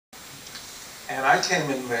And I came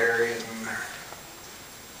in there in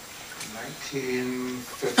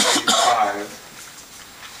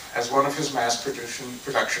 1955 as one of his mass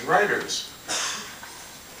production writers.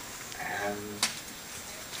 And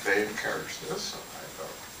they encouraged this, so I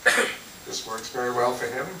thought, this works very well for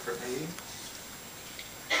him, for me.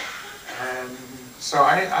 And so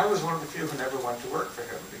I was one of the few who never went to work for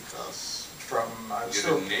him because I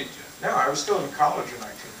was still in college in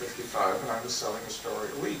 1955, and I was selling a story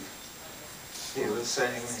a week. He was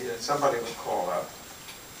saying somebody would call up,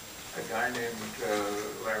 a guy named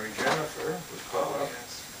Larry Jennifer would call up.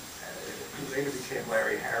 He later became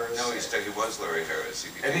Larry Harris. No, he was Larry Harris.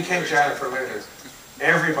 And he became Jennifer later.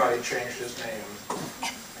 Everybody changed his name,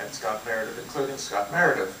 and Scott Meredith, including Scott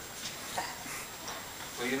Meredith.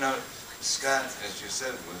 Well, you know, Scott, as you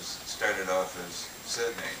said, started off as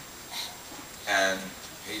Sidney, and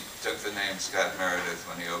he took the name Scott Meredith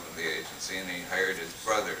when he opened the agency, and he hired his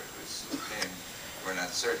brother, whose name we're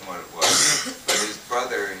not certain what it was, but his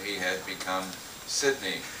brother, he had become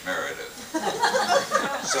Sidney Meredith.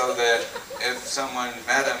 So that if someone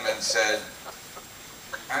met him and said,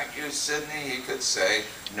 "Aren't you Sidney?" he could say,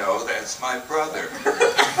 "No, that's my brother."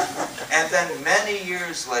 And then many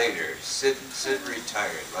years later, Sid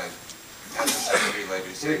retired, like half a century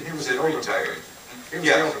later, Sid retired.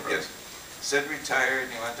 Yes. Sid retired,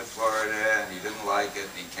 and he went to Florida, and he didn't like it,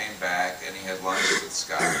 and he came back, and he had lunch with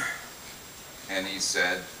Scott. And he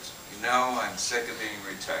said, "You know, I'm sick of being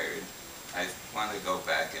retired. I want to go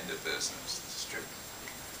back into business."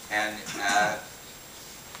 And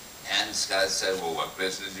Scott said, "Well, what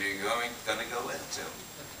business are you going to go into?"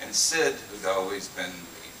 And Sid, who'd always been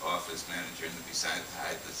the office manager and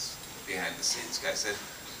behind the scenes guy, said,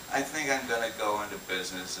 "I think I'm going to go into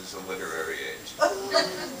business as a literary agent."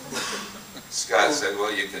 Scott said,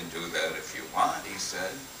 "Well, you can do that if you want," he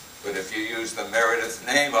said. "But if you use the Meredith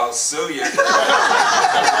name, I'll sue you."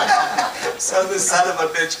 So the son of a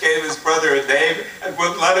bitch gave his brother a name and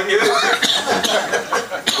wouldn't let him use it.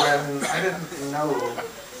 When I didn't know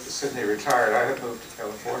Sidney retired, I had moved to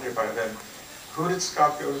California by then. Who did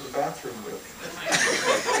Scott go to the bathroom with?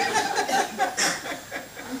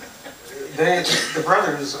 The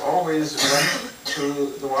brothers always went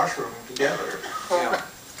to the washroom together. Yeah.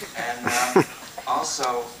 And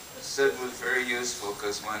also, Sid was very useful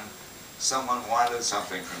because when someone wanted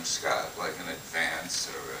something from Scott, like an advance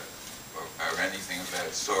or anything of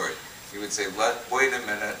that sort, he would say, "Wait a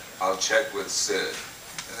minute, I'll check with Sid."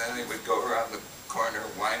 And then he would go around the corner,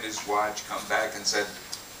 wind his watch, come back and said,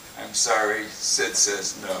 "I'm sorry, Sid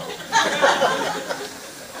says no."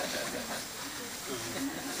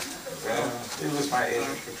 He was my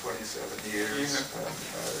agent for 27 years. I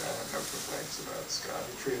have no complaints about Scott.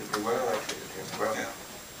 He treated me well, I treated him well. Yeah.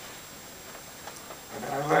 And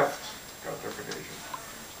then I left, got a different agent.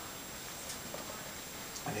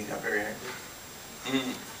 And he got very angry.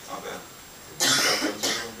 I'll bet. It was a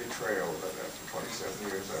real betrayal that after 27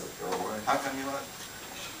 years I would go away. How come you left?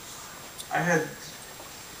 I had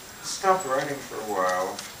stopped writing for a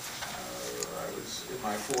while. I was in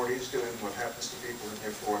my 40s doing what happens to people in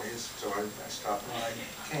their 40s, so I stopped. When I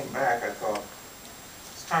came back, I thought,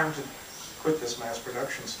 it's time to quit this mass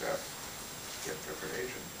production stuff, get a different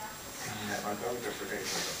agent. And I got a different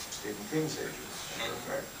agent, Stephen King's agent, as a matter of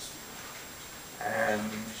fact. And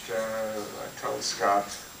I told Scott,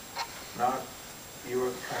 not you are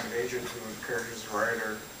the kind of agent who encourages a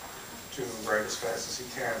writer to write as fast as he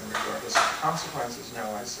can, regardless of consequences.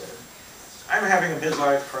 No, I said, I'm having a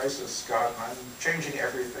midlife crisis, Scott, and I'm changing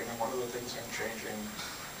everything, and one of the things I'm changing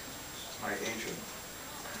is my agent.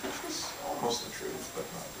 Which was almost the truth, but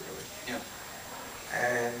not really. Yeah.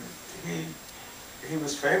 And he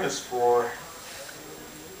was famous for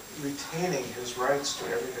retaining his rights to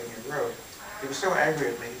everything he wrote. He was so angry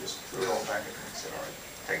at me, he just threw it all back at me and said, "All right,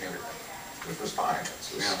 take everything," which was fine.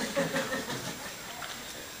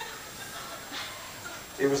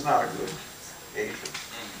 He was not a good agent,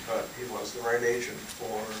 but he was the right agent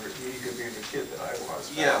for me to be the kid that I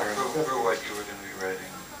was. Yeah, for what you were going to be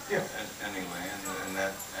writing. Yeah. Anyway,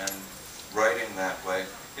 and writing that way.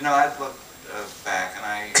 You know, I've looked back, and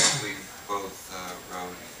we both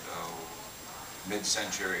wrote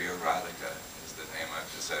mid-century erotica. The name I've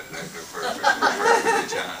decided I prefer to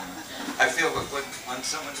John. I feel that when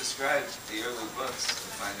someone describes the early books,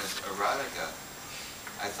 mine as erotica,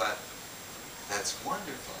 I thought, that's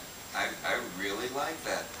wonderful. I really like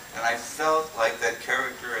that. And I felt like that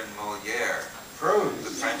character in Molière, the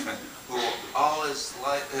Frenchman, who all his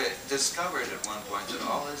life, discovered at one point that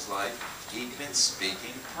all his life he'd been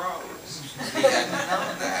speaking prose. He hadn't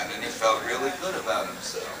known that, and he felt really good about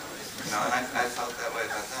himself. You know, and I felt that way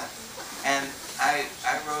about that. And I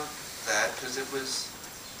wrote that because it was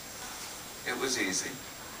easy,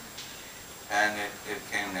 and it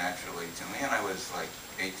came naturally to me. And I was like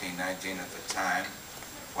 18, 19 at the time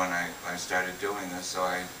when I started doing this. So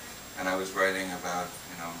I was writing about,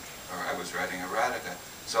 or I was writing erotica.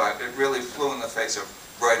 So it really flew in the face of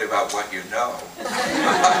write about what you know.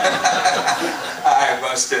 I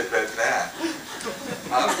must admit that.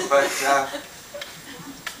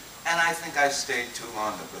 And I think I stayed too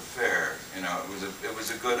long at the fair. It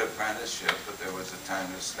was a good apprenticeship, but there was a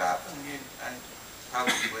time to stop, and I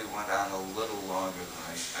probably went on a little longer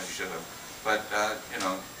than I should have. But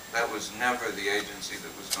that was never the agency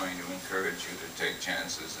that was going to encourage you to take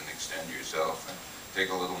chances and extend yourself and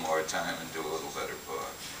take a little more time and do a little better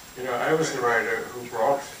book. I was the writer who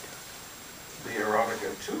brought the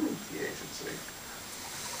erotica to the agency.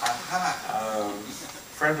 A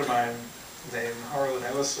friend of mine named Harlan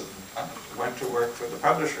Ellison went to work for the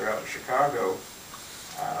publisher out of Chicago,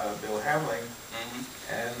 Bill Hamling,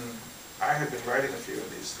 and I had been writing a few of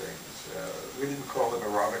these things. We didn't call them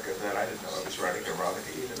erotica then. I didn't know I was writing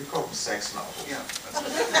erotica either. We called them sex novels. Yeah,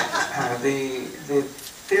 the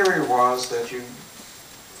theory was that you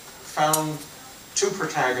found two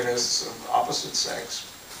protagonists of opposite sex.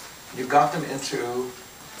 You got them into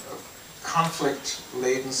a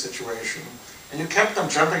conflict-laden situation, and you kept them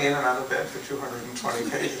jumping in and out of bed for 220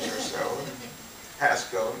 pages or so.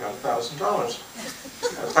 Passed go and got $1,000.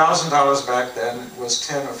 $1,000 back then was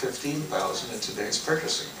 10 or 15,000 in today's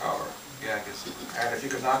purchasing power. Yeah, I guess. And if you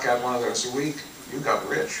could knock out one of those a week, you got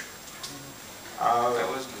rich. I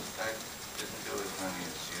didn't do as many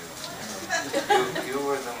as you. You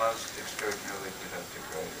were the most extraordinarily productive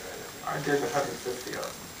writer I ever. I did 150 of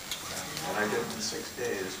them, and I did them in 6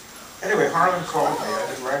 days. Anyway, Harlan called me.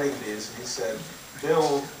 I've been writing these, and he said,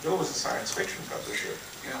 Bill was a science fiction publisher.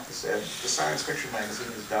 Yeah. He said, the science fiction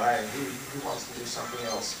magazine is dying. He wants to do something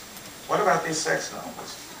else. What about these sex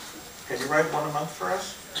novels? Can you write one a month for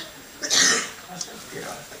us? I said,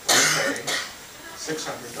 okay,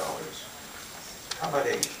 $600. How about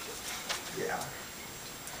 8? Yeah,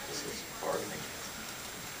 this is bargaining.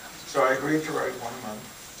 So I agreed to write one a month,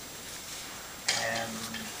 and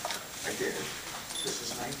I did. This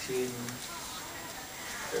is 1959.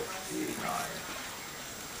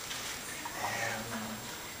 And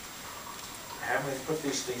Hamlin put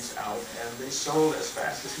these things out, and they sold as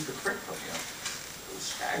fast as he could print them. It was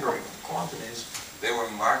staggering quantities. They were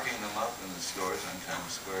marking them up in the stores on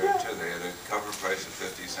Times Square, too. They had a cover price of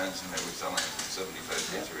 50 cents, and they were selling it for 75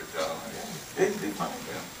 cents or $1. Yeah. Big money.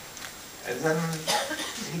 Yeah. And then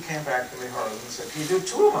he came back to me, Harlan, and said, can you do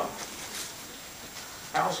 2 a month?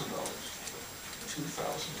 $1,000. $2,000 a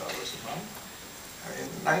month.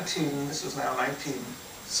 This is now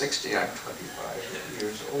 1960, I'm 25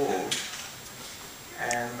 years old,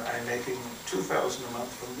 and I'm making $2,000 a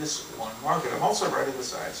month from this one market. I'm also writing the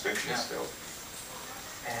science fiction still.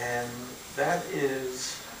 And that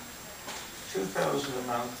is $2,000 a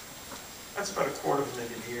month. That's about $250,000 a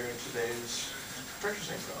year in today's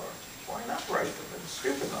purchasing power. Why not write them? It's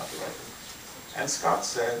stupid not to write them. And Scott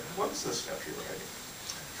said, what is this stuff you're writing?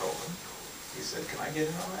 I told him. He said, can I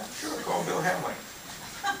get in on that? Sure, call Bill Hamling.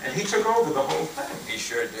 And he took over the whole thing. He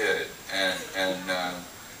sure did. And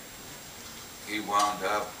he wound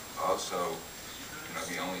up also,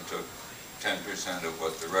 he only took 10% of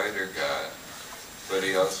what the writer got, but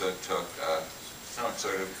he also took some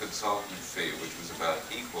sort of consultant fee, which was about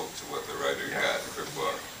equal to what the writer got per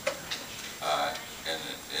book, and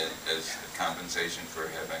as compensation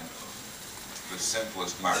for having the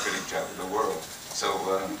simplest marketing job in the world. So,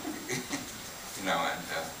 and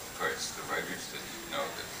of course, the writers didn't know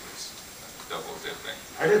that it was double dipping.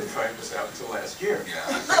 I didn't find this out until last year. Yeah,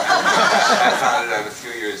 I found it out a few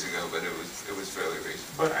years ago, but it was fairly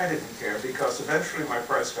recent. But I didn't care because eventually my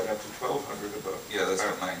price got up to $1,200 a book. Yeah, that's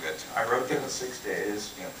what mine got to. I wrote them in 6 days.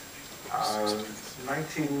 Yeah.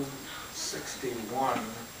 1961,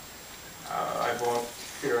 I bought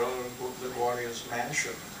Piero LaGuardia's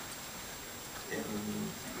mansion in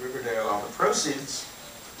Riverdale on the proceeds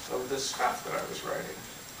of this stuff that I was writing.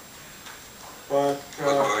 But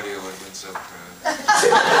LaGuardia would have been so proud.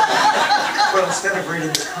 Well, instead of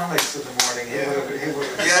reading the comics in the morning, he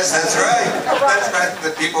would have. Yes, that's right. That's right.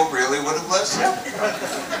 The people really would have listened.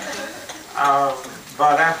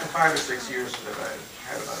 But after 5 or 6 years of it, I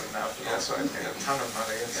had about enough. And also, I made a ton of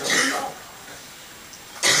money, and so I stopped.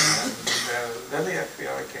 And then the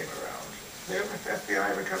FBI came around. The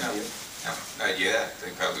FBI ever come to you? No, not yet.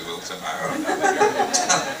 They probably will tomorrow.